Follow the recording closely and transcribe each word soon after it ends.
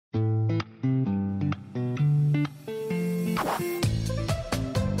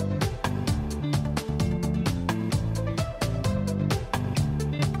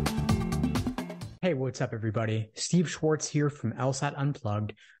what's up, everybody? Steve Schwartz here from LSAT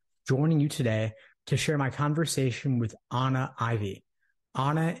Unplugged, joining you today to share my conversation with Anna Ivy.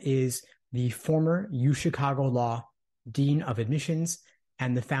 Anna is the former UChicago Law Dean of Admissions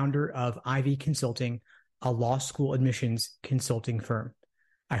and the founder of Ivy Consulting, a law school admissions consulting firm.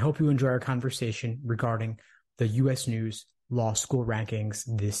 I hope you enjoy our conversation regarding the U.S. News Law School rankings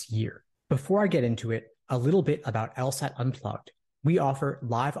this year. Before I get into it, a little bit about LSAT Unplugged. We offer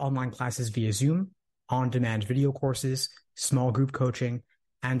live online classes via Zoom, on-demand video courses, small group coaching,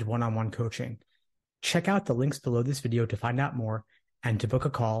 and one-on-one coaching. Check out the links below this video to find out more and to book a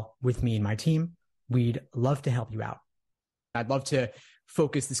call with me and my team. We'd love to help you out. I'd love to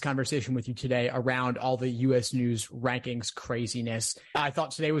focus this conversation with you today around all the U.S. News rankings craziness. I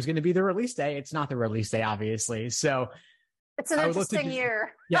thought today was going to be the release day. It's not the release day, obviously. So it's an interesting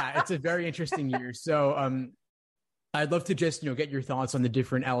year. Yeah, it's a very interesting year. So I'd love to just, get your thoughts on the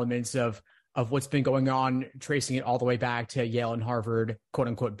different elements of what's been going on, tracing it all the way back to Yale and Harvard, quote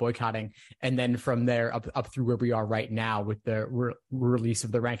unquote, boycotting. And then from there up through where we are right now with the release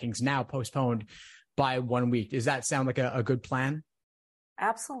of the rankings now postponed by 1 week. Does that sound like a good plan?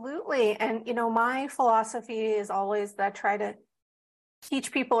 Absolutely. And, my philosophy is always that I try to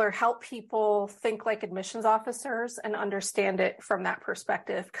teach people or help people think like admissions officers and understand it from that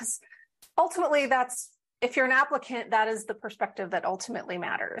perspective. Because ultimately if you're an applicant, that is the perspective that ultimately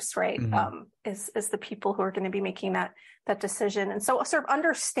matters, right? Mm-hmm. Is the people who are going to be making that decision. And so sort of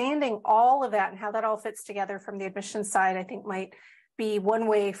understanding all of that and how that all fits together from the admissions side, I think might be one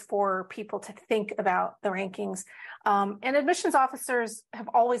way for people to think about the rankings. And admissions officers have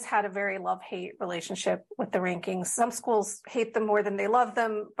always had a very love-hate relationship with the rankings. Some schools hate them more than they love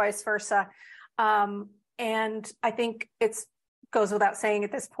them, vice versa. And I think it goes without saying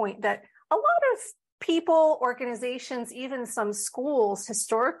at this point that a lot of people, organizations, even some schools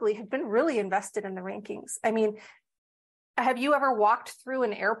historically have been really invested in the rankings. I mean, have you ever walked through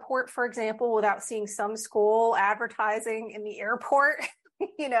an airport, for example, without seeing some school advertising in the airport,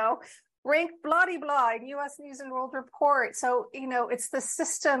 ranked blah, blah, blah in U.S. News and World Report? So, it's the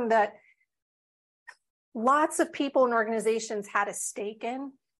system that lots of people and organizations had a stake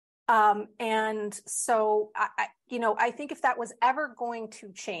in. And so, I think if that was ever going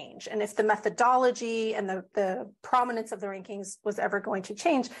to change, and if the methodology and the prominence of the rankings was ever going to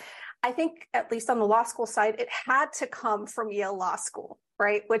change, I think, at least on the law school side, it had to come from Yale Law School,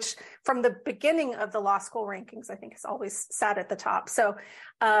 right? Which from the beginning of the law school rankings, I think has always sat at the top. So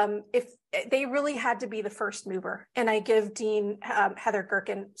if they really had to be the first mover, and I give Dean Heather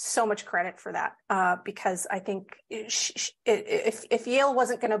Gerken so much credit for that, because I think if Yale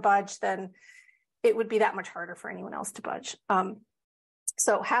wasn't going to budge, then it would be that much harder for anyone else to budge.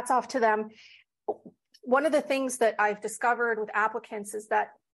 So hats off to them. One of the things that I've discovered with applicants is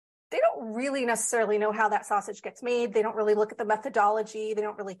that they don't really necessarily know how that sausage gets made. They don't really look at the methodology. They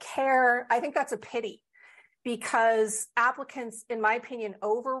don't really care. I think that's a pity because applicants, in my opinion,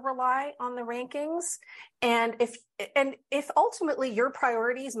 over-rely on the rankings. And if ultimately your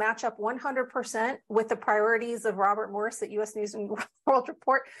priorities match up 100% with the priorities of Robert Morris at U.S. News and World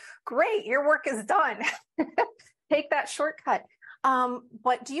Report, great, your work is done. Take that shortcut.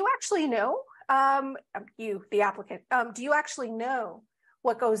 But do you actually know, you, the applicant, do you actually know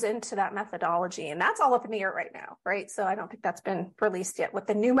what goes into that methodology? And that's all up in the air right now, right? So I don't think that's been released yet with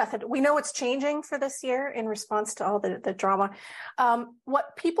the new method. We know it's changing for this year in response to all the drama.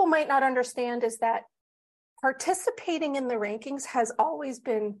 What people might not understand is that participating in the rankings has always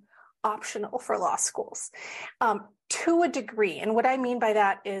been optional for law schools to a degree. And what I mean by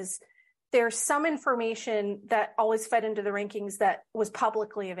that is there's some information that always fed into the rankings that was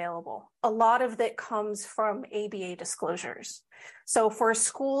publicly available. A lot of that comes from ABA disclosures. So for a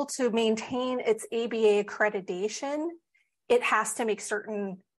school to maintain its ABA accreditation, it has to make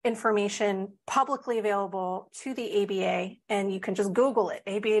certain information publicly available to the ABA, and you can just Google it,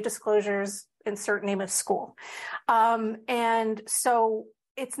 ABA disclosures, insert name of school. And so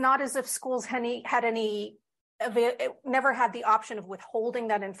it's not as if schools never had the option of withholding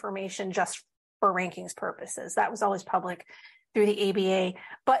that information just for rankings purposes. That was always public through the ABA.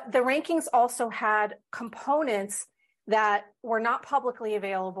 But the rankings also had components that were not publicly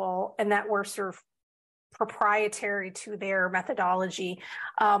available and that were sort of proprietary to their methodology.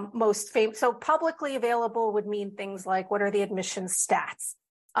 So publicly available would mean things like, what are the admissions stats?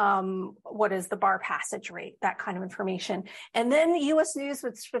 What is the bar passage rate, that kind of information. And then U.S. News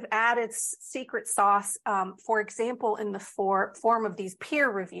would sort of add its secret sauce, for example, in the form of these peer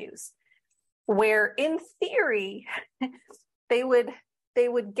reviews, where in theory, they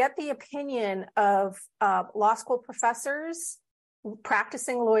would get the opinion of law school professors,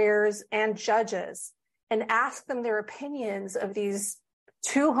 practicing lawyers, and judges and ask them their opinions of these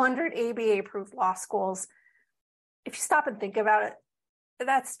 200 ABA-approved law schools, if you stop and think about it,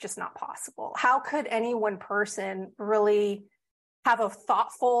 that's just not possible. How could any one person really have a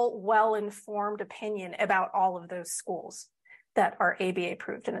thoughtful, well-informed opinion about all of those schools that are ABA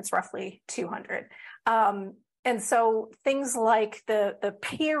approved? And it's roughly 200. And so things like the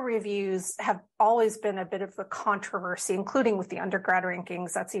peer reviews have always been a bit of a controversy, including with the undergrad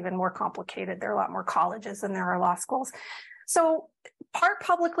rankings. That's even more complicated. There are a lot more colleges than there are law schools. So part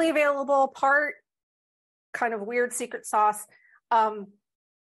publicly available, part kind of weird secret sauce.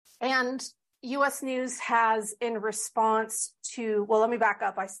 And US News has, in response to, well, let me back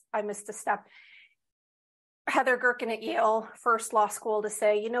up. I missed a step. Heather Gerken at Yale, first law school to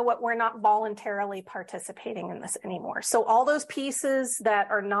say, you know what, we're not voluntarily participating in this anymore. So all those pieces that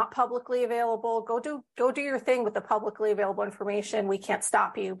are not publicly available, go do your thing with the publicly available information. We can't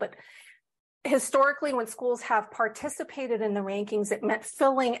stop you. But historically, when schools have participated in the rankings, it meant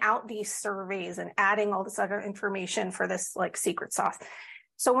filling out these surveys and adding all this other information for this like secret sauce.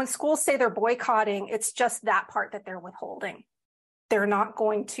 So when schools say they're boycotting, it's just that part that they're withholding. They're not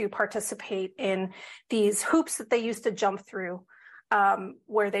going to participate in these hoops that they used to jump through,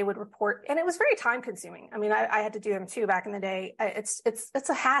 where they would report. And it was very time consuming. I mean, I had to do them too back in the day. It's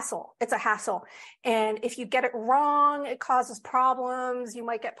a hassle. It's a hassle. And if you get it wrong, it causes problems. You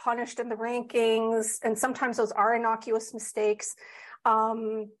might get punished in the rankings. And sometimes those are innocuous mistakes.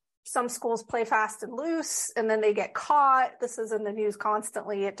 Some schools play fast and loose, and then they get caught. This is in the news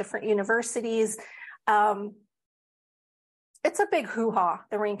constantly at different universities. It's a big hoo-ha,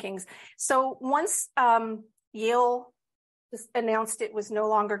 the rankings. So once Yale announced it was no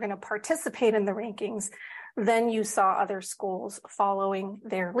longer going to participate in the rankings, then you saw other schools following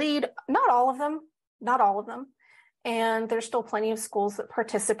their lead. Not all of them. And there's still plenty of schools that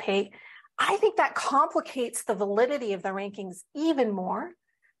participate. I think that complicates the validity of the rankings even more,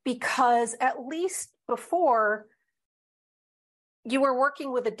 because at least before, you were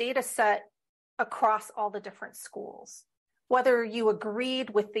working with a data set across all the different schools. Whether you agreed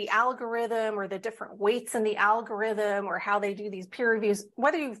with the algorithm or the different weights in the algorithm or how they do these peer reviews,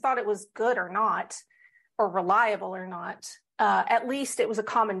 whether you thought it was good or not, or reliable or not, at least it was a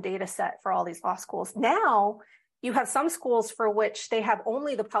common data set for all these law schools. Now, you have some schools for which they have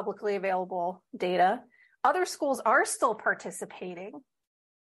only the publicly available data. Other schools are still participating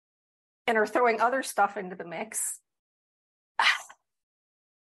and are throwing other stuff into the mix.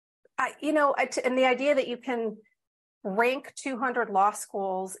 And the idea that you can rank 200 law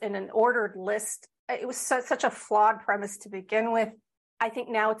schools in an ordered list, it was such a flawed premise to begin with. I think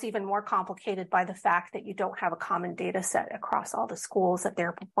now it's even more complicated by the fact that you don't have a common data set across all the schools that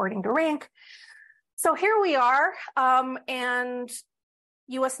they're purporting to rank. So here we are, and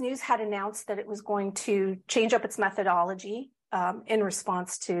US News had announced that it was going to change up its methodology in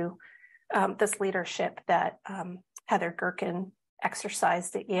response to this leadership that Heather Gerken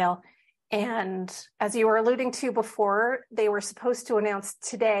exercised at Yale. And as you were alluding to before, they were supposed to announce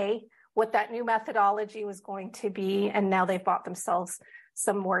today what that new methodology was going to be, and now they've bought themselves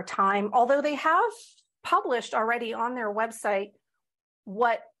some more time. Although they have published already on their website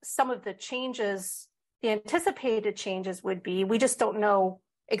what some of the changes, the anticipated changes would be. We just don't know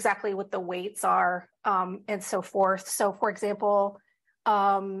exactly what the weights are and so forth. So for example,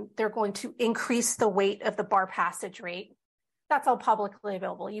 they're going to increase the weight of the bar passage rate. That's all publicly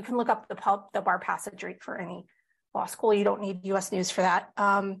available. You can look up the bar passage rate for any law school. You don't need US News for that.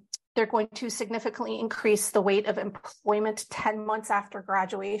 They're going to significantly increase the weight of employment 10 months after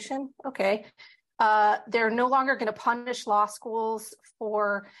graduation. Okay. They're no longer going to punish law schools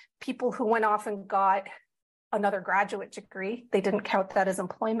for people who went off and got another graduate degree. They didn't count that as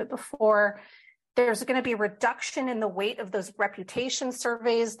employment before. There's going to be a reduction in the weight of those reputation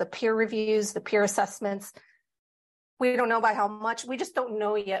surveys, the peer reviews, the peer assessments. We don't know by how much. We just don't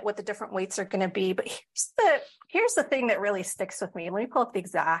know yet what the different weights are going to be. But here's the thing that really sticks with me. Let me pull up the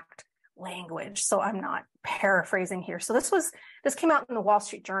exact language so I'm not paraphrasing here. So this came out in the Wall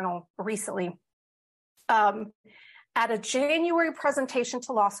Street Journal recently. At a January presentation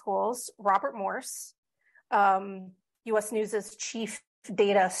to law schools, Robert Morse, US News's chief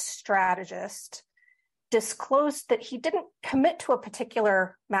data strategist, disclosed that he didn't commit to a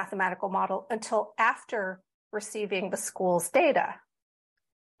particular mathematical model until after receiving the school's data.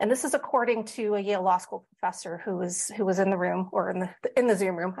 And this is according to a Yale Law School professor who was in the room, or in the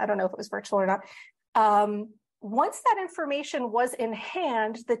Zoom room. I don't know if it was virtual or not. Once that information was in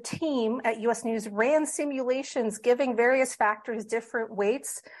hand, the team at US News ran simulations giving various factors different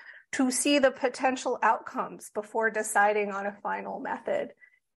weights to see the potential outcomes before deciding on a final method.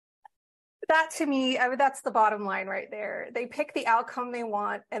 that to me, that's the bottom line right there. They pick the outcome they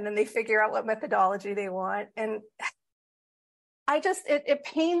want, and then they figure out what methodology they want. And it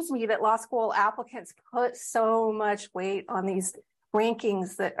pains me that law school applicants put so much weight on these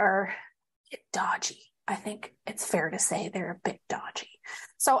rankings that are dodgy. I think it's fair to say they're a bit dodgy.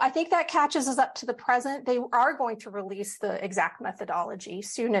 So I think that catches us up to the present. They are going to release the exact methodology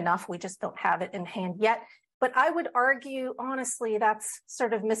soon enough. We just don't have it in hand yet. But I would argue, honestly, that's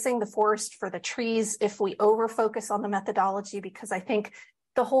sort of missing the forest for the trees if we over-focus on the methodology, because I think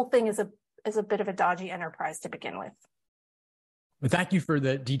the whole thing is a bit of a dodgy enterprise to begin with. Well, thank you for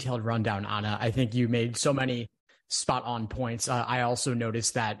the detailed rundown, Anna. I think you made so many spot on points. I also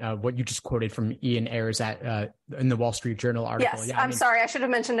noticed that what you just quoted from Ian Ayres in the Wall Street Journal article. Yes, yeah, I'm sorry. I should have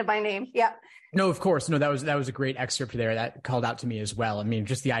mentioned it by name. Yeah. No, of course. No, that was a great excerpt there that called out to me as well. I mean,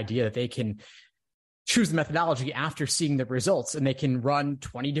 just the idea that they can choose the methodology after seeing the results, and they can run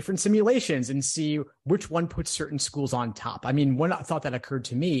 20 different simulations and see which one puts certain schools on top. I mean, one thought that occurred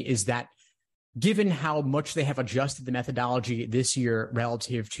to me is that given how much they have adjusted the methodology this year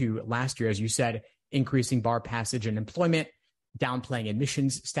relative to last year, as you said, increasing bar passage and employment, downplaying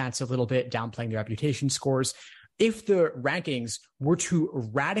admissions stats a little bit, downplaying the reputation scores, if the rankings were to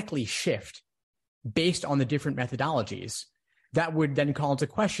radically shift based on the different methodologies, that would then call into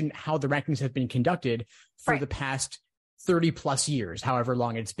question how the rankings have been conducted for the past 30 plus years, however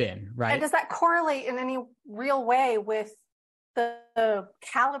long it's been, right? And does that correlate in any real way with the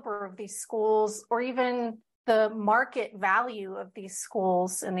caliber of these schools, or even the market value of these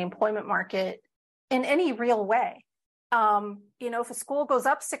schools in the employment market in any real way? If a school goes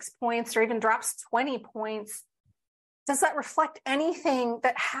up 6 points or even drops 20 points, does that reflect anything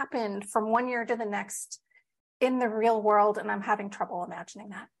that happened from one year to the next in the real world? And I'm having trouble imagining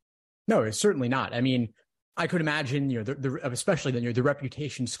that. No, it's certainly not. I mean, I could imagine, especially the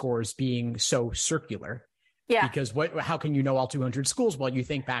reputation scores being so circular. Yeah. Because how can you know all 200 schools? Well, you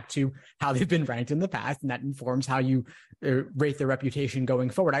think back to how they've been ranked in the past, and that informs how you rate their reputation going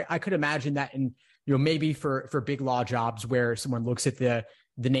forward. I could imagine that maybe for big law jobs where someone looks at the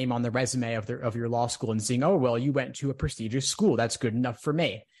name on the resume of your law school and seeing, oh, well, you went to a prestigious school. That's good enough for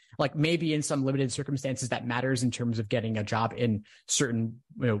me. Like maybe in some limited circumstances that matters in terms of getting a job in certain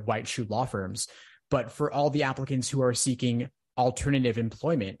white shoe law firms. But for all the applicants who are seeking alternative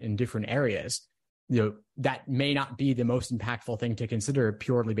employment in different areas, that may not be the most impactful thing to consider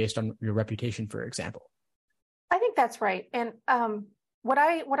purely based on your reputation, for example. I think that's right. And what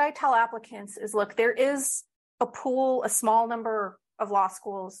I tell applicants is, look, there is a small number of law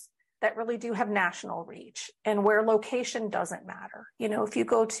schools that really do have national reach and where location doesn't matter. If you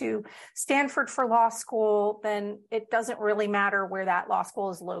go to Stanford for law school, then it doesn't really matter where that law school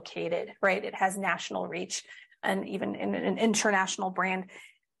is located, right? It has national reach and even in an international brand.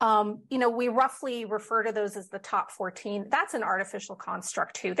 We roughly refer to those as the top 14. That's an artificial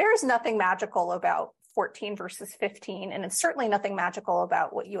construct too. There is nothing magical about 14 versus 15, and it's certainly nothing magical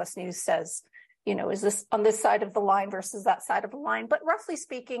about what U.S. News says, is this on this side of the line versus that side of the line. But roughly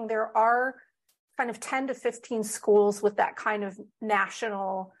speaking, there are kind of 10 to 15 schools with that kind of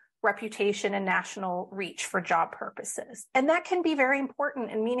national reputation and national reach for job purposes. And that can be very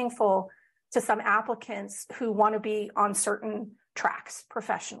important and meaningful to some applicants who want to be on certain tracks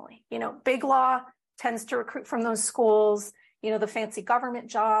professionally. Big law tends to recruit from those schools. The fancy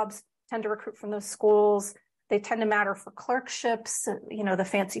government jobs tend to recruit from those schools. They tend to matter for clerkships, the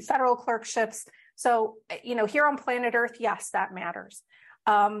fancy federal clerkships. So, here on planet Earth, yes, that matters.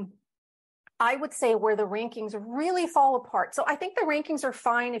 I would say where the rankings really fall apart. So I think the rankings are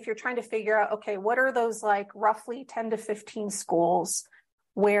fine if you're trying to figure out, okay, what are those like roughly 10 to 15 schools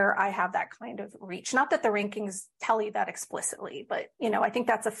where I have that kind of reach? Not that the rankings tell you that explicitly, but, I think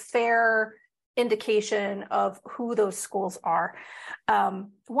that's a fair indication of who those schools are.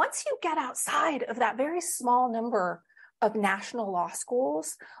 Once you get outside of that very small number of national law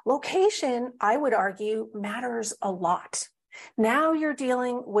schools, location, I would argue, matters a lot. Now you're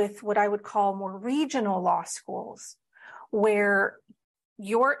dealing with what I would call more regional law schools, where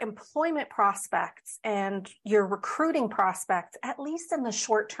your employment prospects and your recruiting prospects, at least in the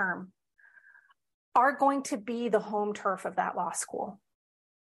short term, are going to be the home turf of that law school.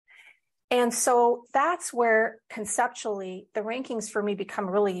 And so that's where conceptually the rankings for me become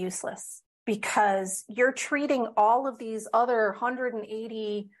really useless, because you're treating all of these other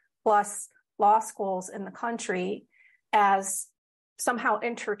 180 plus law schools in the country as somehow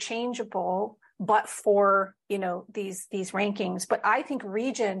interchangeable, but for, these rankings. But I think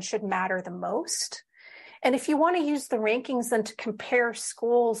region should matter the most. And if you want to use the rankings then to compare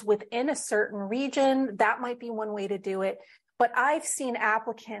schools within a certain region, that might be one way to do it. But I've seen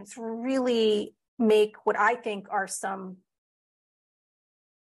applicants really make what I think are some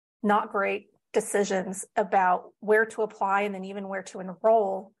not great decisions about where to apply and then even where to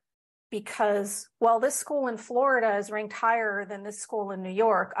enroll, because, well, this school in Florida is ranked higher than this school in New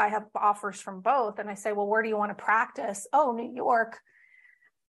York. I have offers from both. And I say, well, where do you want to practice? Oh, New York.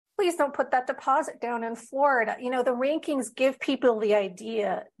 Please don't put that deposit down in Florida. You know, the rankings give people the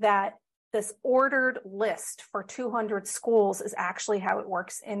idea that this ordered list for 200 schools is actually how it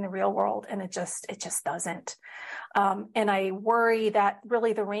works in the real world. And it just doesn't. And I worry that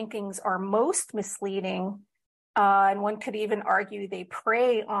really the rankings are most misleading. And one could even argue they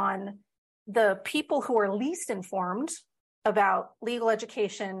prey on the people who are least informed about legal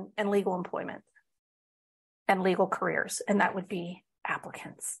education and legal employment and legal careers. And that would be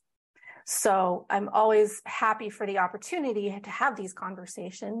applicants. So I'm always happy for the opportunity to have these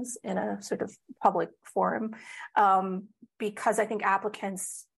conversations in a sort of public forum, because I think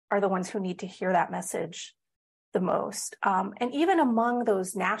applicants are the ones who need to hear that message the most. And even among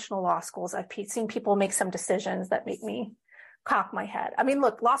those national law schools, I've seen people make some decisions that make me cock my head. I mean,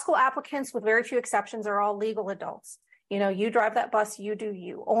 look, law school applicants, with very few exceptions, are all legal adults. You know, you drive that bus, you do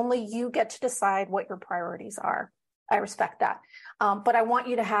you. Only you get to decide what your priorities are. I respect that. But I want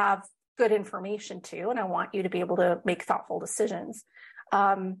you to have good information too, and I want you to be able to make thoughtful decisions.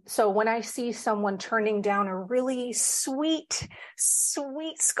 So when I see someone turning down a really sweet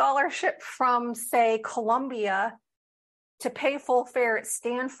scholarship from, say, Columbia to pay full fare at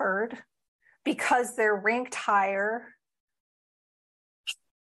Stanford because they're ranked higher,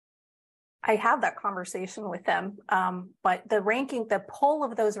 I have that conversation with them. But the pull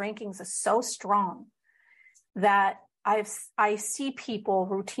of those rankings is so strong that I see people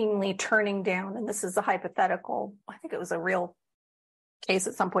routinely turning down, and this is a hypothetical, I think it was a real case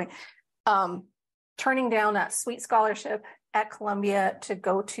at some point, turning down that sweet scholarship at Columbia to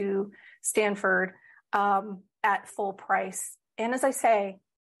go to Stanford at full price. And as I say,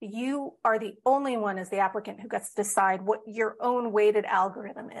 you are the only one as the applicant who gets to decide what your own weighted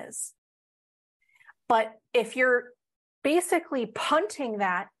algorithm is. But if you're basically punting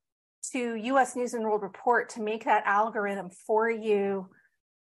that to US News and World Report to make that algorithm for you,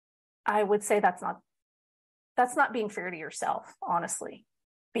 I would say that's not being fair to yourself, honestly,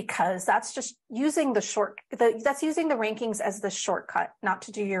 because that's just using that's using the rankings as the shortcut, not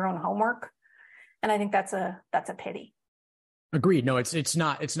to do your own homework. And I think that's a pity. Agreed. No, it's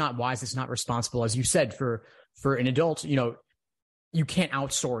not wise. It's not responsible. As you said, for an adult, you know, you can't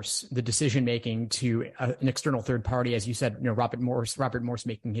outsource the decision making to an external third party. As you said, you know, Robert Morse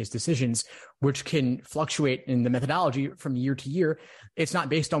making his decisions, which can fluctuate in the methodology from year to year. It's not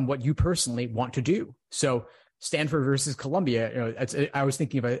based on what you personally want to do. So Stanford versus Columbia, you know, I was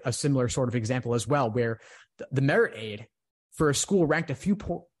thinking of a similar sort of example as well, where the merit aid for a school ranked a few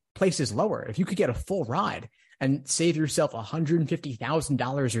places lower, if you could get a full ride and save yourself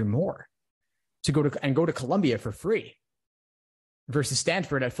 $150,000 or more to go to Columbia for free versus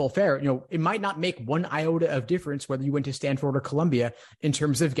Stanford at full fare, you know, it might not make one iota of difference whether you went to Stanford or Columbia in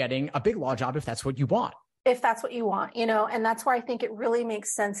terms of getting a big law job if that's what you want. If that's what you want, you know, and that's where I think it really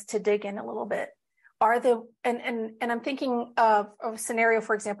makes sense to dig in a little bit. And I'm thinking of a scenario,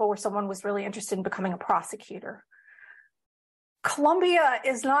 for example, where someone was really interested in becoming a prosecutor. Columbia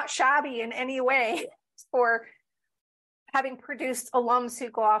is not shabby in any way for having produced alums who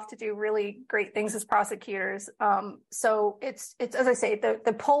go off to do really great things as prosecutors. So it's as I say,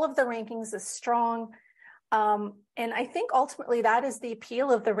 the pull of the rankings is strong. And I think ultimately that is the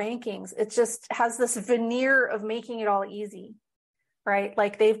appeal of the rankings. It just has this veneer of making it all easy, right?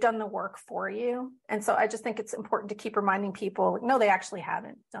 Like they've done the work for you. And so I just think it's important to keep reminding people, no, they actually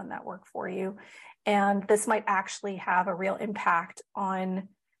haven't done that work for you. And this might actually have a real impact on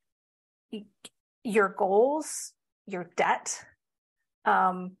your goals, your debt.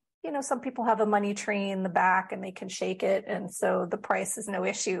 You know, some people have a money tree in the back and they can shake it. And so the price is no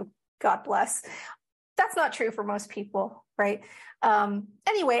issue. God bless. That's not true for most people, right?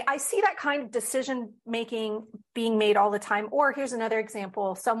 Anyway, I see that kind of decision making being made all the time. Or here's another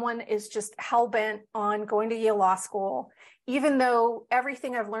example. Someone is just hell-bent on going to Yale Law School, even though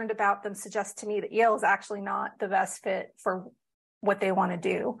everything I've learned about them suggests to me that Yale is actually not the best fit for what they want to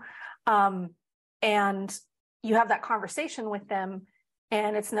do. And you have that conversation with them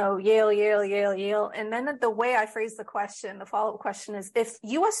and it's no Yale, Yale, Yale, Yale. And then the way I phrase the question, the follow-up question is, if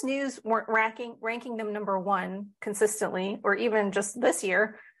US News weren't ranking them number one consistently, or even just this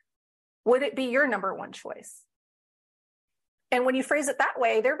year, would it be your number one choice? And when you phrase it that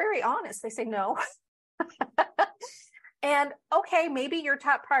way, they're very honest. They say no. And okay, maybe your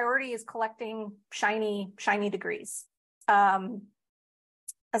top priority is collecting shiny degrees.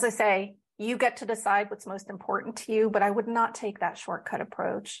 As I say, you get to decide what's most important to you, but I would not take that shortcut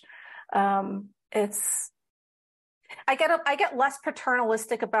approach. I get less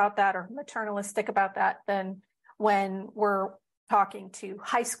paternalistic about that or maternalistic about that than when we're talking to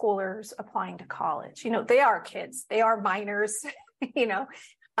high schoolers applying to college. They are kids, they are minors, but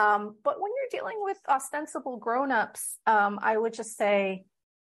when you're dealing with ostensible grownups, I would just say,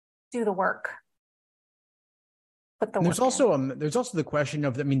 do the work. There's also the question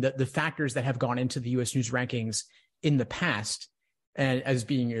of, the factors that have gone into the U.S. News rankings in the past, and as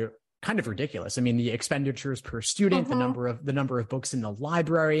being kind of ridiculous. The expenditures per student, the number of books in the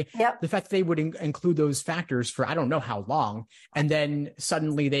library, the fact that they would include those factors for I don't know how long, and then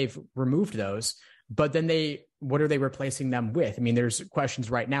suddenly they've removed those. But then what are they replacing them with? There's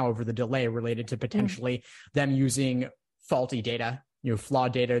questions right now over the delay related to potentially them using faulty data,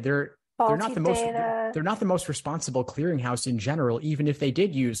 flawed data. They're not the most responsible clearinghouse in general, even if they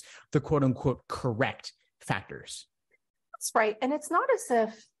did use the quote unquote correct factors. That's right. And it's not as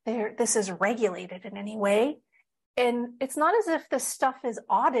if this is regulated in any way. And it's not as if this stuff is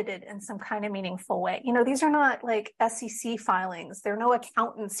audited in some kind of meaningful way. These are not like SEC filings. There are no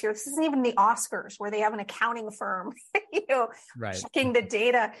accountants here. This isn't even the Oscars where they have an accounting firm, checking the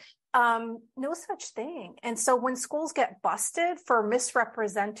data. No such thing. And so when schools get busted for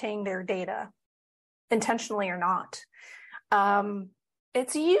misrepresenting their data, intentionally or not,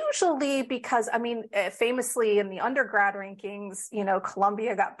 it's usually because, famously in the undergrad rankings,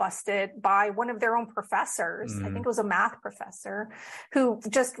 Columbia got busted by one of their own professors. I think it was a math professor who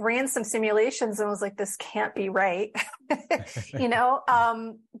just ran some simulations and was like, this can't be right. But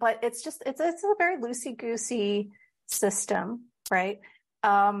it's a very loosey-goosey system, right?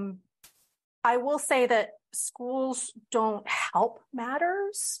 I will say that schools don't help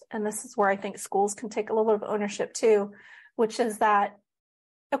matters. And this is where I think schools can take a little bit of ownership too, which is that,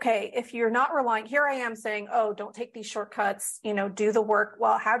 okay, if you're not relying, here I am saying, oh, don't take these shortcuts, do the work.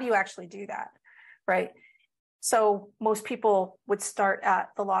 Well, how do you actually do that? Right. So most people would start at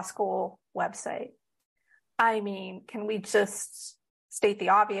the law school website. Can we just state the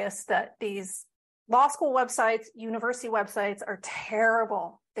obvious that these law school websites, university websites are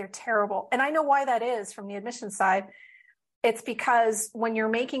terrible. They're terrible. And I know why that is from the admissions side. It's because when you're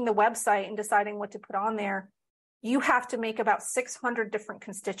making the website and deciding what to put on there, you have to make about 600 different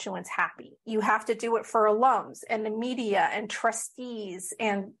constituents happy. You have to do it for alums and the media and trustees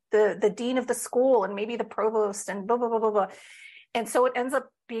and the dean of the school and maybe the provost and blah, blah, blah, blah, blah. And so it ends up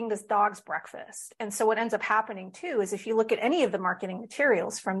being this dog's breakfast. And so what ends up happening too is if you look at any of the marketing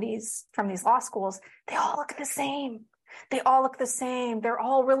materials from these law schools, they all look the same. They all look the same. They're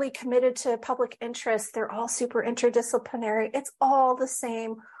all really committed to public interest. They're all super interdisciplinary. It's all the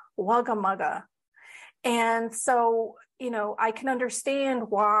same wugga mugga. And so, I can understand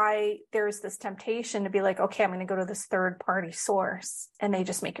why there's this temptation to be like, okay, I'm going to go to this third party source, and they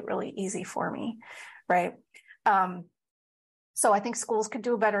just make it really easy for me. Right. So I think schools could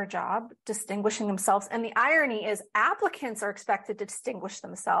do a better job distinguishing themselves. And the irony is applicants are expected to distinguish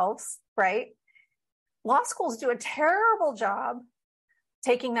themselves, right? Law schools do a terrible job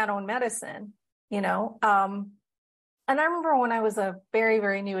taking that own medicine, and I remember when I was a very,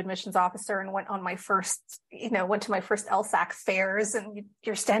 very new admissions officer and went to my first LSAC fairs, and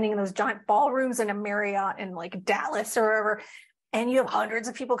you're standing in those giant ballrooms in a Marriott in like Dallas or wherever, and you have hundreds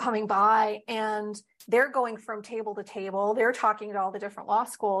of people coming by and they're going from table to table. They're talking to all the different law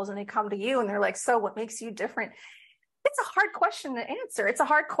schools, and they come to you and they're like, so what makes you different? It's a hard question to answer. It's a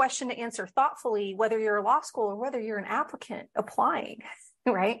hard question to answer thoughtfully, whether you're a law school or whether you're an applicant applying,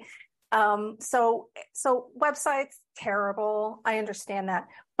 right? So websites, terrible. I understand that.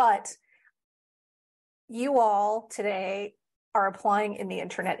 But you all today are applying in the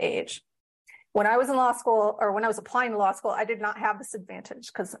internet age. When I was in law school, or when I was applying to law school, I did not have this advantage,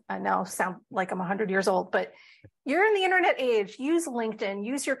 because I now sound like I'm 100 years old, but you're in the internet age. Use LinkedIn,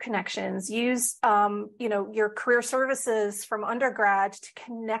 use your connections, use, your career services from undergrad to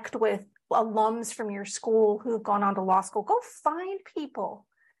connect with alums from your school who have gone on to law school. Go find people,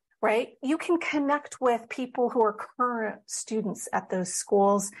 right? You can connect with people who are current students at those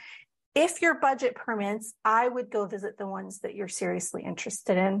schools. If your budget permits, I would go visit the ones that you're seriously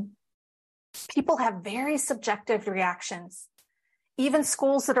interested in. People have very subjective reactions. Even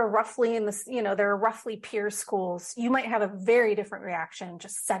schools that are roughly they're roughly peer schools, you might have a very different reaction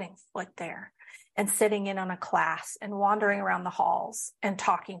just setting foot there and sitting in on a class and wandering around the halls and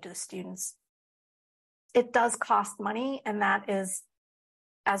talking to the students. It does cost money, and that is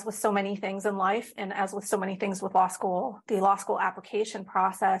as with so many things in life, and as with so many things with law school, the law school application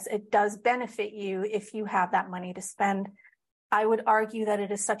process, it does benefit you if you have that money to spend. I would argue that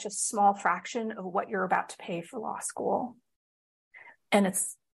it is such a small fraction of what you're about to pay for law school. And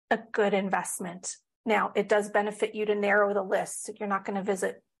it's a good investment. Now, it does benefit you to narrow the list. So you're not going to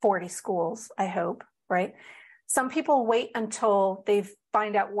visit 40 schools, I hope, right? Some people wait until they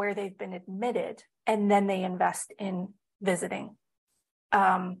find out where they've been admitted, and then they invest in visiting.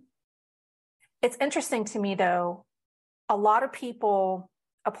 It's interesting to me, though, a lot of people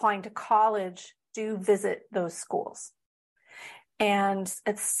applying to college do visit those schools. And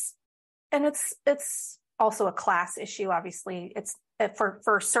it's also a class issue, obviously. It's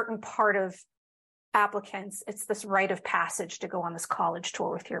for a certain part of applicants, it's this rite of passage to go on this college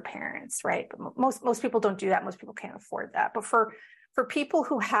tour with your parents, right? But most people don't do that. Most people can't afford that. But for people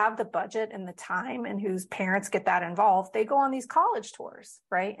who have the budget and the time and whose parents get that involved, they go on these college tours,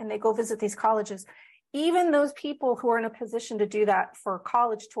 right? And they go visit these colleges. Even those people who are in a position to do that for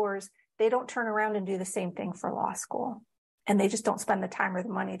college tours, they don't turn around and do the same thing for law school. And they just don't spend the time or the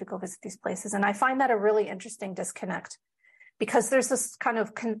money to go visit these places. And I find that a really interesting disconnect, because there's this kind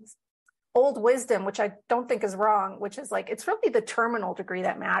of old wisdom, which I don't think is wrong, which is like, it's really the terminal degree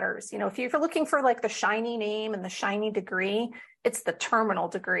that matters. You know, if you're looking for like the shiny name and the shiny degree, it's the terminal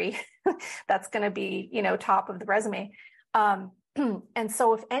degree that's going to be, you know, top of the resume. And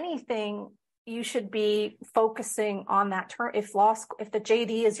so if anything, you should be focusing on that term. If the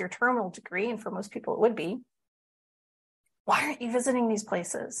JD is your terminal degree, and for most people it would be, why aren't you visiting these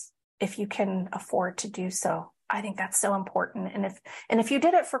places if you can afford to do so? I think that's so important. And if you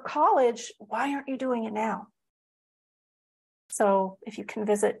did it for college, why aren't you doing it now? So if you can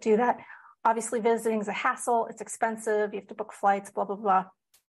visit, do that. Obviously, visiting is a hassle. It's expensive. You have to book flights, blah, blah, blah.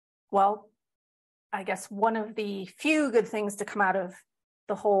 Well, I guess one of the few good things to come out of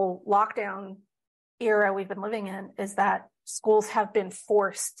the whole lockdown era we've been living in is that schools have been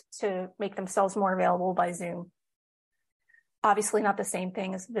forced to make themselves more available by Zoom. Obviously not the same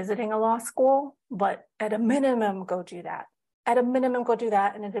thing as visiting a law school, but at a minimum, go do that. At a minimum, go do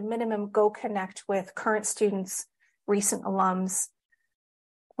that. And at a minimum, go connect with current students, recent alums.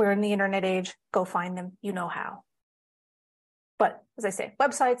 We're in the internet age, go find them, you know how. But as I say,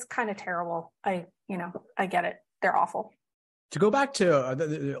 websites, kind of terrible. I get it. They're awful. To go back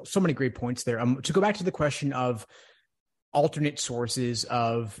to so many great points there. To go back to the question of alternate sources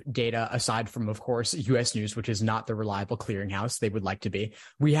of data, aside from, of course, U.S. News, which is not the reliable clearinghouse they would like to be.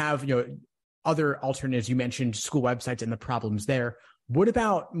 We have, other alternatives. You mentioned school websites and the problems there. What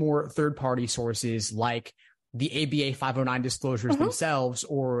about more third-party sources like the ABA 509 disclosures themselves,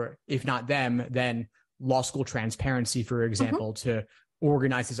 or if not them, then Law School Transparency, for example, to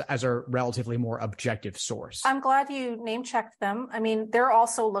organize this as a relatively more objective source? I'm glad you name checked them. I mean, they're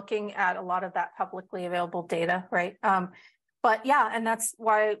also looking at a lot of that publicly available data, right? But yeah, and that's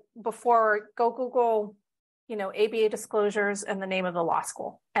why before, go Google, ABA disclosures and the name of the law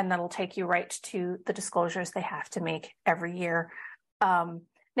school, and that'll take you right to the disclosures they have to make every year.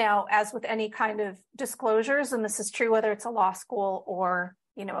 Now, as with any kind of disclosures, and this is true whether it's a law school or,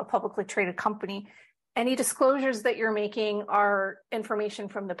 a publicly traded company, any disclosures that you're making are information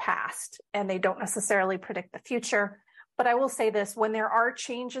from the past, and they don't necessarily predict the future. But I will say this, when there are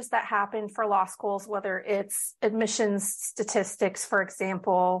changes that happen for law schools, whether it's admissions statistics, for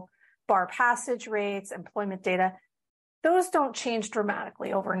example, bar passage rates, employment data, those don't change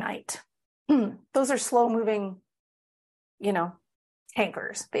dramatically overnight. Those are slow moving,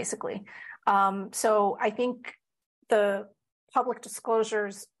 tankers, basically. So I think the public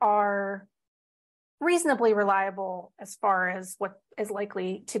disclosures are reasonably reliable as far as what is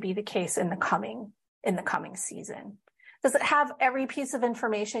likely to be the case in the coming season. Does it have every piece of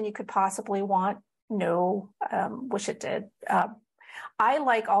information you could possibly want? No, wish it did. I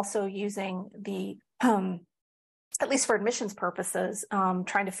like also using the, at least for admissions purposes,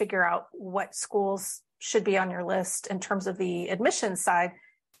 trying to figure out what schools should be on your list in terms of the admissions side.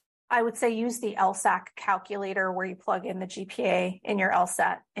 I would say use the LSAC calculator where you plug in the GPA in your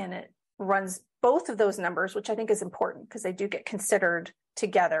LSAT, and it runs both of those numbers, which I think is important because they do get considered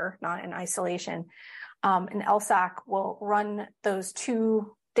together, not in isolation. And LSAC will run those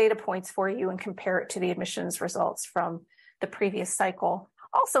two data points for you and compare it to the admissions results from the previous cycle.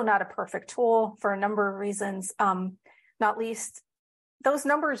 Also not a perfect tool for a number of reasons, not least those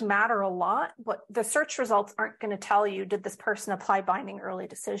numbers matter a lot, but the search results aren't going to tell you, did this person apply binding early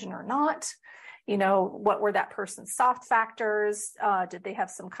decision or not? What were that person's soft factors? Did they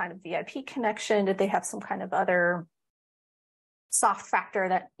have some kind of VIP connection? Did they have some kind of other soft factor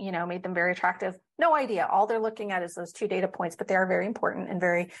that, made them very attractive? No idea. All they're looking at is those 2 data points, but they are very important and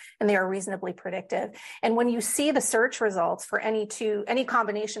they are reasonably predictive. And when you see the search results for any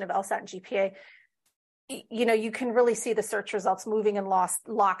combination of LSAT and GPA, you can really see the search results moving in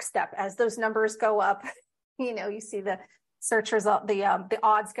lockstep as those numbers go up. You see the search result, the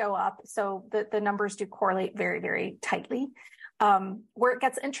odds go up. So the numbers do correlate very, very tightly. Where it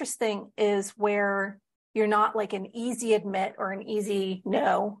gets interesting is where you're not like an easy admit or an easy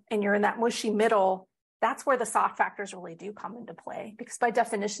no, and you're in that mushy middle. That's where the soft factors really do come into play, because by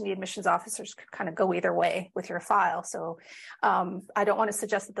definition, the admissions officers could kind of go either way with your file. So I don't want to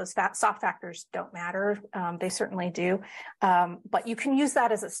suggest that those soft factors don't matter. They certainly do. But you can use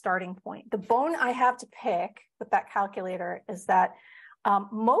that as a starting point. The bone I have to pick with that calculator is that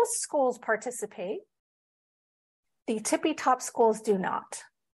most schools participate. The tippy top schools do not.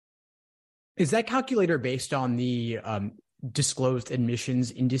 Is that calculator based on the disclosed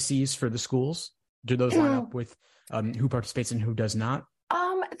admissions indices for the schools? Do those line up with who participates and who does not?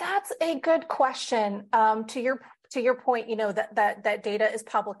 That's a good question. To your point, that data is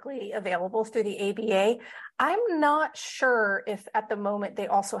publicly available through the ABA. I'm not sure if at the moment they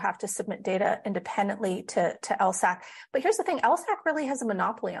also have to submit data independently to LSAC. But here's the thing, LSAC really has a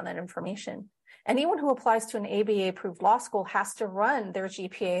monopoly on that information. Anyone who applies to an ABA-approved law school has to run their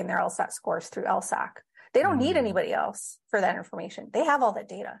GPA and their LSAT scores through LSAC. They don't need anybody else for that information. They have all that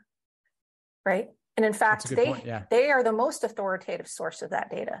data, right? And in fact, they are the most authoritative source of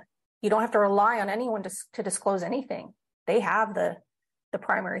that data. You don't have to rely on anyone to disclose anything. They have the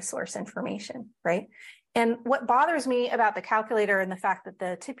primary source information, right? And what bothers me about the calculator and the fact that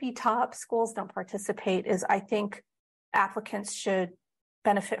the tippy top schools don't participate is I think applicants should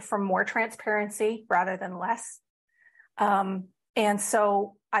benefit from more transparency rather than less. And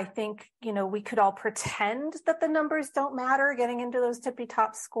so I think, we could all pretend that the numbers don't matter getting into those tippy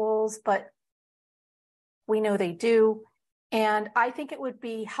top schools, but we know they do. And I think it would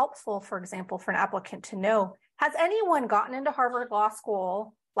be helpful, for example, for an applicant to know, has anyone gotten into Harvard Law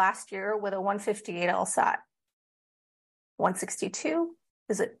School last year with a 158 LSAT? 162?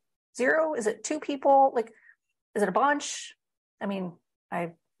 Is it 0? Is it 2 people? Is it a bunch? I mean,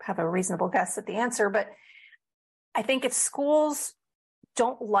 I have a reasonable guess at the answer, but I think if schools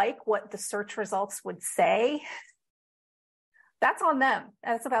don't like what the search results would say, that's on them.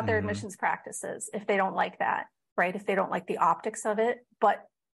 That's about their admissions practices if they don't like that, right? If they don't like the optics of it. But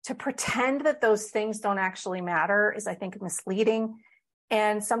to pretend that those things don't actually matter is, I think, misleading.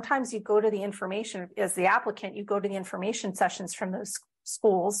 And sometimes you go to the information, as the applicant, you go to the information sessions from those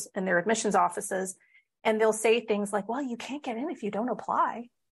schools and their admissions offices, and they'll say things like, well, you can't get in if you don't apply.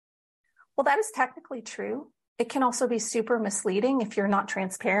 Well, that is technically true. It can also be super misleading if you're not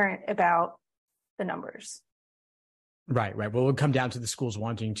transparent about the numbers. Right. Well, it would come down to the schools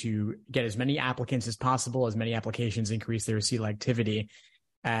wanting to get as many applicants as possible, as many applications, increase their selectivity,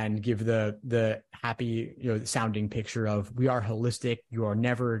 and give the happy, sounding picture of we are holistic. You are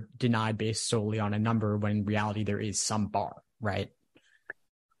never denied based solely on a number, when in reality there is some bar, right?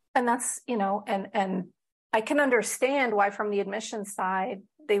 And that's, and I can understand why from the admissions side,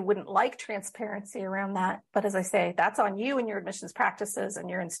 they wouldn't like transparency around that. But as I say, that's on you and your admissions practices and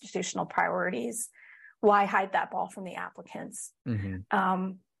your institutional priorities. Why hide that ball from the applicants? Because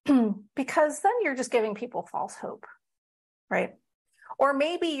then you're just giving people false hope, right? Or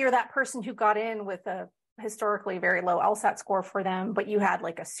maybe you're that person who got in with a historically very low LSAT score for them, but you had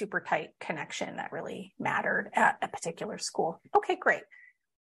like a super tight connection that really mattered at a particular school. Okay, great.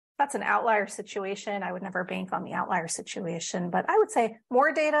 That's an outlier situation. I would never bank on the outlier situation, but I would say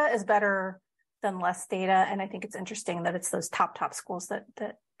more data is better than less data. And I think it's interesting that it's those top schools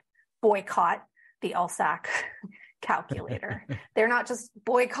that boycott the LSAC calculator. They're not just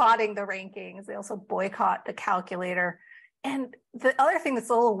boycotting the rankings, they also boycott the calculator. And the other thing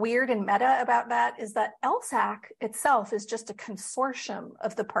that's a little weird and meta about that is that LSAC itself is just a consortium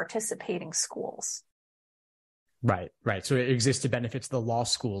of the participating schools. Right. So it exists to benefit the law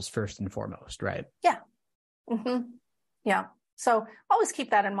schools first and foremost, right? Yeah. Yeah. So always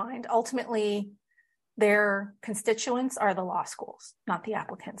keep that in mind. Ultimately, their constituents are the law schools, not the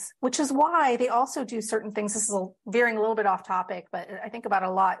applicants, which is why they also do certain things. This is veering a little bit off topic, but I think about it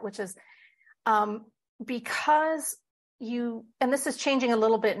a lot, which is because and this is changing a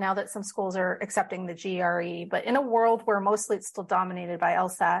little bit now that some schools are accepting the GRE, but in a world where mostly it's still dominated by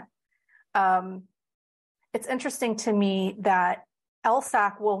LSAT, it's interesting to me that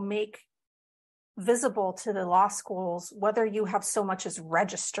LSAC will make visible to the law schools whether you have so much as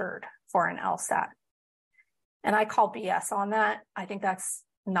registered for an LSAT. And I call BS on that. I think that's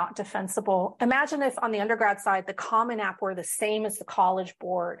not defensible. Imagine if on the undergrad side, the Common App were the same as the College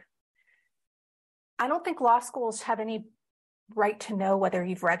Board. I don't think law schools have any right to know whether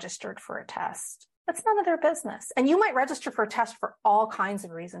you've registered for a test. That's none of their business. And you might register for a test for all kinds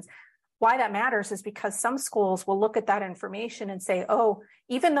of reasons. Why that matters is because some schools will look at that information and say, oh,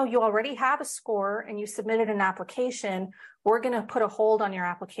 even though you already have a score and you submitted an application, we're going to put a hold on your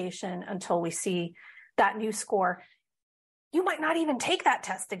application until we see that new score. You might not even take that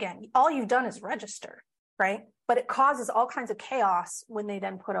test again. All you've done is register, right? But it causes all kinds of chaos when they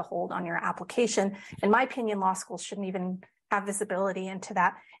then put a hold on your application. In my opinion, law schools shouldn't even have visibility into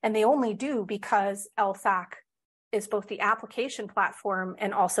that. And they only do because LSAC is both the application platform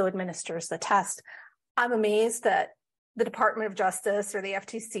and also administers the test. I'm amazed that the Department of Justice or the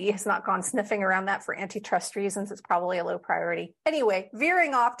FTC has not gone sniffing around that for antitrust reasons. It's probably a low priority. Anyway,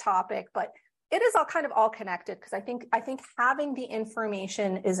 veering off topic, but it is all kind of all connected because I think having the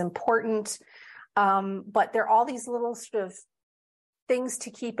information is important. But there are all these little sort of things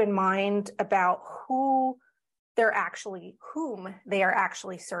to keep in mind about whom they are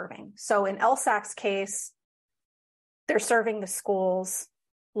actually serving. So in LSAC's case, they're serving the schools,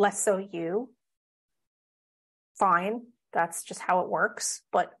 less so you. Fine, that's just how it works,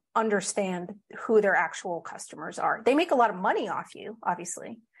 but understand who their actual customers are. They make a lot of money off you,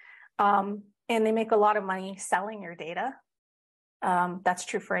 obviously. And they make a lot of money selling your data. That's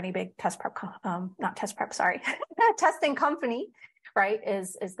true for any big testing company, right?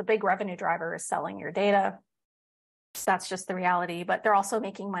 Is the big revenue driver is selling your data. So that's just the reality, but they're also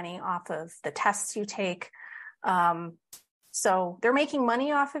making money off of the tests you take. So they're making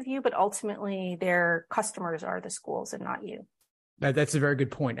money off of you, but ultimately their customers are the schools and not you. That's a very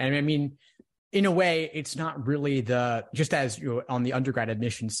good point. And I mean, in a way, it's not really just as on the undergrad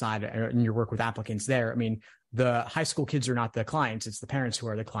admissions side in your work with applicants there. I mean, the high school kids are not the clients. It's the parents who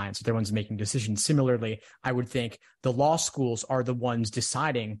are the clients. They're the ones making decisions. Similarly, I would think the law schools are the ones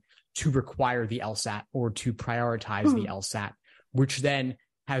deciding to require the LSAT or to prioritize the LSAT, which then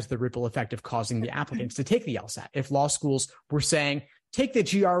has the ripple effect of causing the applicants to take the LSAT. If law schools were saying, take the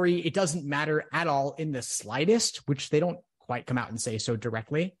GRE, it doesn't matter at all in the slightest, which they don't quite come out and say so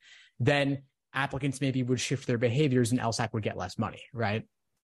directly, then applicants maybe would shift their behaviors and LSAC would get less money, right?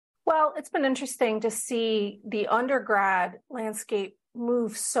 Well, it's been interesting to see the undergrad landscape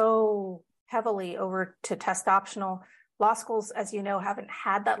move so heavily over to test optional. Law schools, as you know, haven't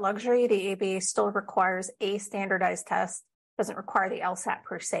had that luxury. The ABA still requires a standardized test. Doesn't require the LSAT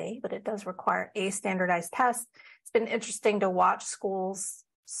per se, but it does require a standardized test. It's been interesting to watch schools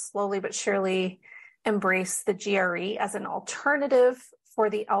slowly but surely embrace the GRE as an alternative for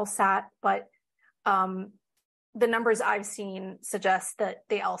the LSAT, but the numbers I've seen suggest that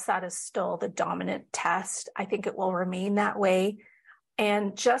the LSAT is still the dominant test. I think it will remain that way.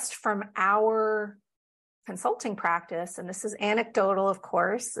 And just from our consulting practice, and this is anecdotal, of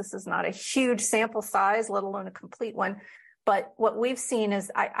course, this is not a huge sample size, let alone a complete one. But what we've seen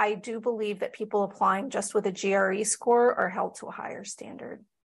is I do believe that people applying just with a GRE score are held to a higher standard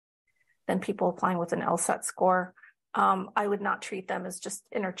than people applying with an LSAT score. I would not treat them as just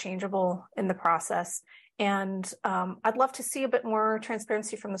interchangeable in the process. And I'd love to see a bit more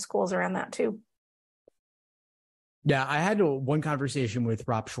transparency from the schools around that too. Yeah, I had one conversation with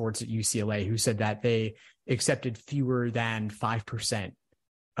Rob Schwartz at UCLA who said that they accepted fewer than 5%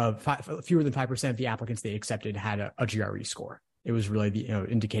 of the applicants they accepted had a GRE score. It was really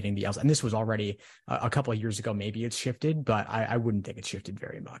indicating the LSAT. And this was already a couple of years ago. Maybe it's shifted, but I wouldn't think it's shifted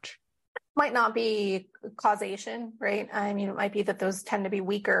very much. Might not be causation, right? I mean, it might be that those tend to be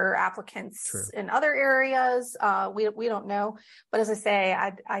weaker applicants True. in other areas. We don't know. But as I say,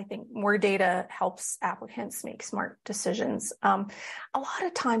 I think more data helps applicants make smart decisions. A lot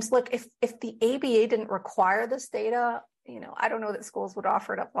of times, look, if the ABA didn't require this data, I don't know that schools would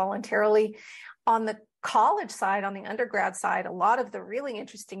offer it up voluntarily. On the college side, on the undergrad side, a lot of the really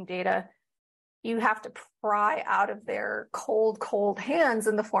interesting data you have to pry out of their cold hands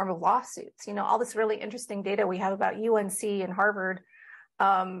in the form of lawsuits. All this really interesting data we have about UNC and Harvard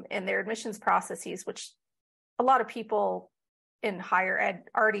and their admissions processes, which a lot of people in higher ed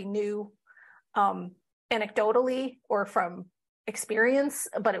already knew anecdotally or from experience.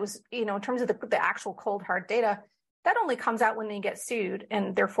 But it was, in terms of the actual cold, hard data, that only comes out when they get sued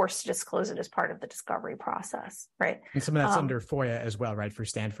and they're forced to disclose it as part of the discovery process, right? And some of that's under FOIA as well, right, for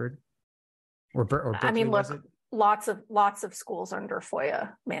Stanford? Or Berkeley, I mean, look, lots of schools under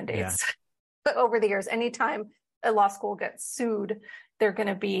FOIA mandates. But over the years, anytime a law school gets sued, there are going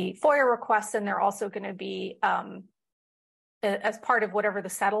to be FOIA requests, and they're also going to be as part of whatever the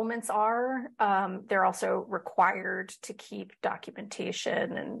settlements are, they're also required to keep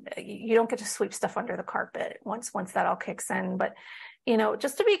documentation, and you don't get to sweep stuff under the carpet once that all kicks in. But,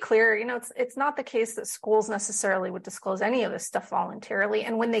 just to be clear, it's not the case that schools necessarily would disclose any of this stuff voluntarily.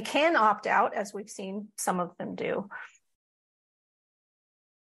 And when they can opt out, as we've seen some of them do.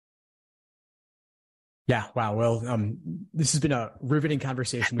 Yeah. Wow. Well, this has been a riveting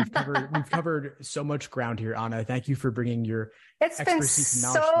conversation. We've covered so much ground here, Anna. Thank you for bringing your expertise and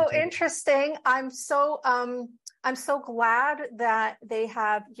knowledge. It's been so interesting. I'm so glad that they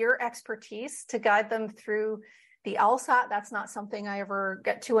have your expertise to guide them through the LSAT. That's not something I ever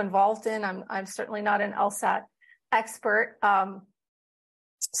get too involved in. I'm certainly not an LSAT expert.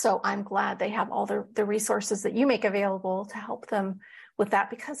 So I'm glad they have all the resources that you make available to help them with that,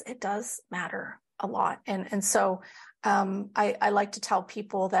 because it does matter a lot. And so I like to tell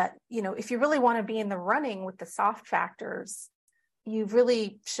people that, if you really want to be in the running with the soft factors, you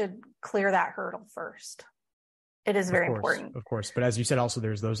really should clear that hurdle first. It is very important. Of course. But as you said, also,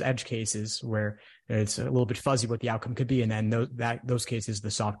 there's those edge cases where it's a little bit fuzzy what the outcome could be. And then those cases,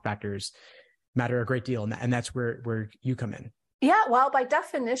 the soft factors matter a great deal. And that's where you come in. Yeah, well, by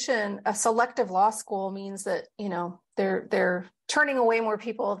definition, a selective law school means that, they're turning away more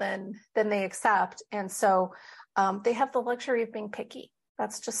people than they accept. And so they have the luxury of being picky.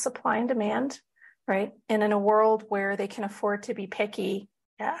 That's just supply and demand, right? And in a world where they can afford to be picky,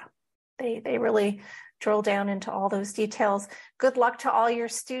 they really drill down into all those details. Good luck to all your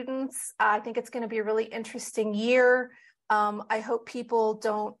students. I think it's going to be a really interesting year. I hope people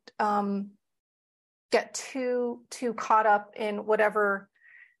don't get too caught up in whatever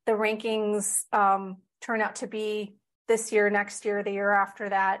the rankings turn out to be this year, next year, the year after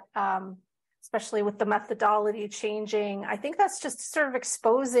that, especially with the methodology changing. I think that's just sort of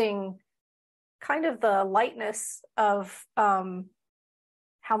exposing kind of the lightness of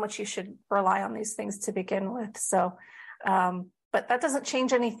how much you should rely on these things to begin with. So, but that doesn't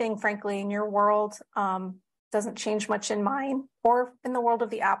change anything, frankly, in your world. Doesn't change much in mine or in the world of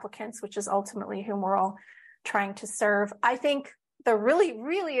the applicants, which is ultimately whom we're all trying to serve. I think the really,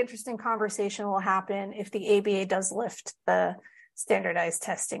 really interesting conversation will happen if the ABA does lift the standardized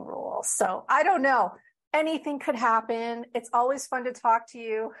testing rules. So I don't know. Anything could happen. It's always fun to talk to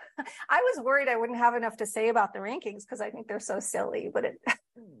you. I was worried I wouldn't have enough to say about the rankings because I think they're so silly, but it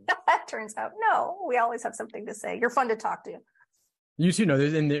turns out, no, we always have something to say. You're fun to talk to. You too know,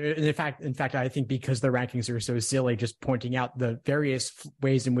 in fact, I think because the rankings are so silly, just pointing out the various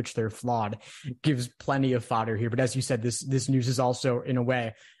ways in which they're flawed gives plenty of fodder here. But as you said, this news is also, in a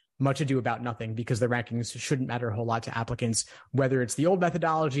way, much ado about nothing, because the rankings shouldn't matter a whole lot to applicants, whether it's the old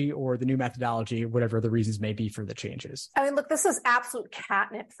methodology or the new methodology, whatever the reasons may be for the changes. I mean, look, this is absolute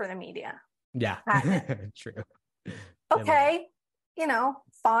catnip for the media. Yeah, true. Okay,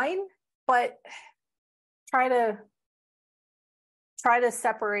 fine, but try to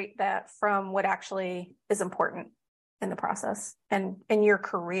separate that from what actually is important in the process and in your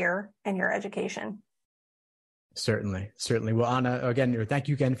career and your education. Certainly. Well, Anna, again, thank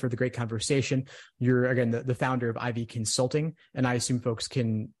you again for the great conversation. You're, again, the founder of Ivy Consulting, and I assume folks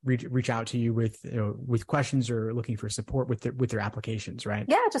can reach out to you with questions or looking for support with their applications, right?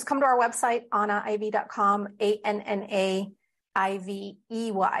 Yeah, just come to our website, AnnaIvey.com, ANNAIVEY.com.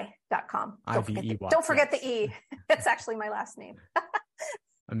 Don't forget the E. It's actually my last name.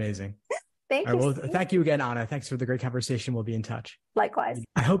 Amazing. Thank you. Well, thank you again, Anna. Thanks for the great conversation. We'll be in touch. Likewise.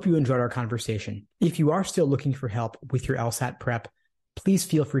 I hope you enjoyed our conversation. If you are still looking for help with your LSAT prep, please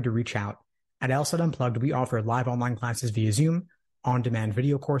feel free to reach out. At LSAT Unplugged, we offer live online classes via Zoom, on-demand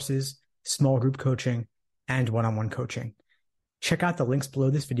video courses, small group coaching, and one-on-one coaching. Check out the links below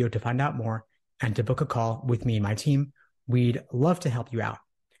this video to find out more and to book a call with me and my team. We'd love to help you out.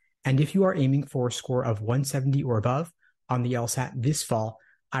 And if you are aiming for a score of 170 or above on the LSAT this fall,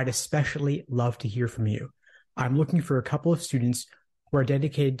 I'd especially love to hear from you. I'm looking for a couple of students who are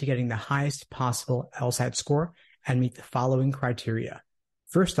dedicated to getting the highest possible LSAT score and meet the following criteria.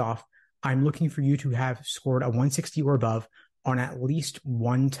 First off, I'm looking for you to have scored a 160 or above on at least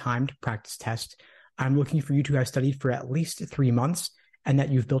one timed practice test. I'm looking for you to have studied for at least 3 months and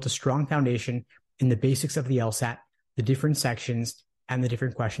that you've built a strong foundation in the basics of the LSAT, the different sections, and the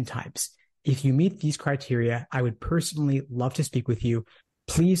different question types. If you meet these criteria, I would personally love to speak with you.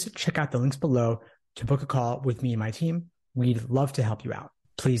 Please check out the links below to book a call with me and my team. We'd love to help you out.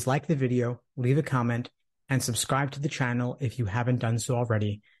 Please like the video, leave a comment, and subscribe to the channel if you haven't done so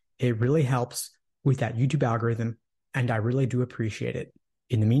already. It really helps with that YouTube algorithm, and I really do appreciate it.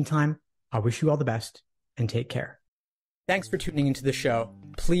 In the meantime, I wish you all the best and take care. Thanks for tuning into the show.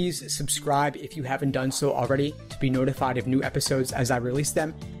 Please subscribe if you haven't done so already to be notified of new episodes as I release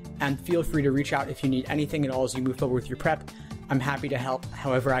them. And feel free to reach out if you need anything at all as you move forward with your prep. I'm happy to help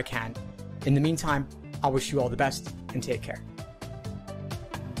however I can. In the meantime, I'll wish you all the best and take care.